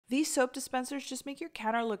These soap dispensers just make your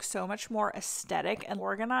counter look so much more aesthetic and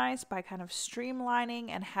organized by kind of streamlining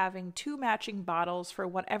and having 2 matching bottles for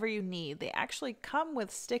whatever you need. They actually come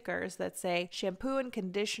with stickers that say shampoo and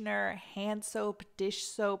conditioner, hand soap, dish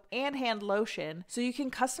soap, and hand lotion. So you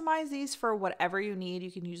can customize these for whatever you need.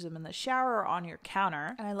 You can use them in the shower or on your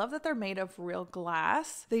counter. And I love that they're made of real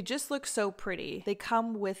glass. They just look so pretty. They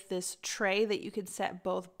come with this tray that you can set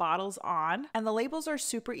both bottles on, and the labels are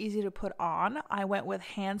super easy to put on. I went with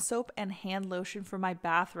hand soap and hand lotion for my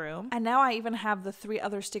bathroom, and now I even have the 3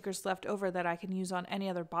 other stickers left over that I can use on any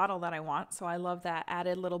other bottle that I want, so I love that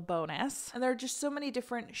added little bonus. And there are just so many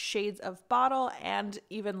different shades of bottle and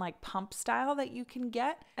even like pump style that you can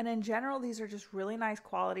get, and in general these are just really nice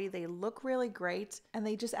quality. They look really great and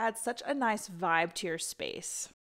they just add such a nice vibe to your space.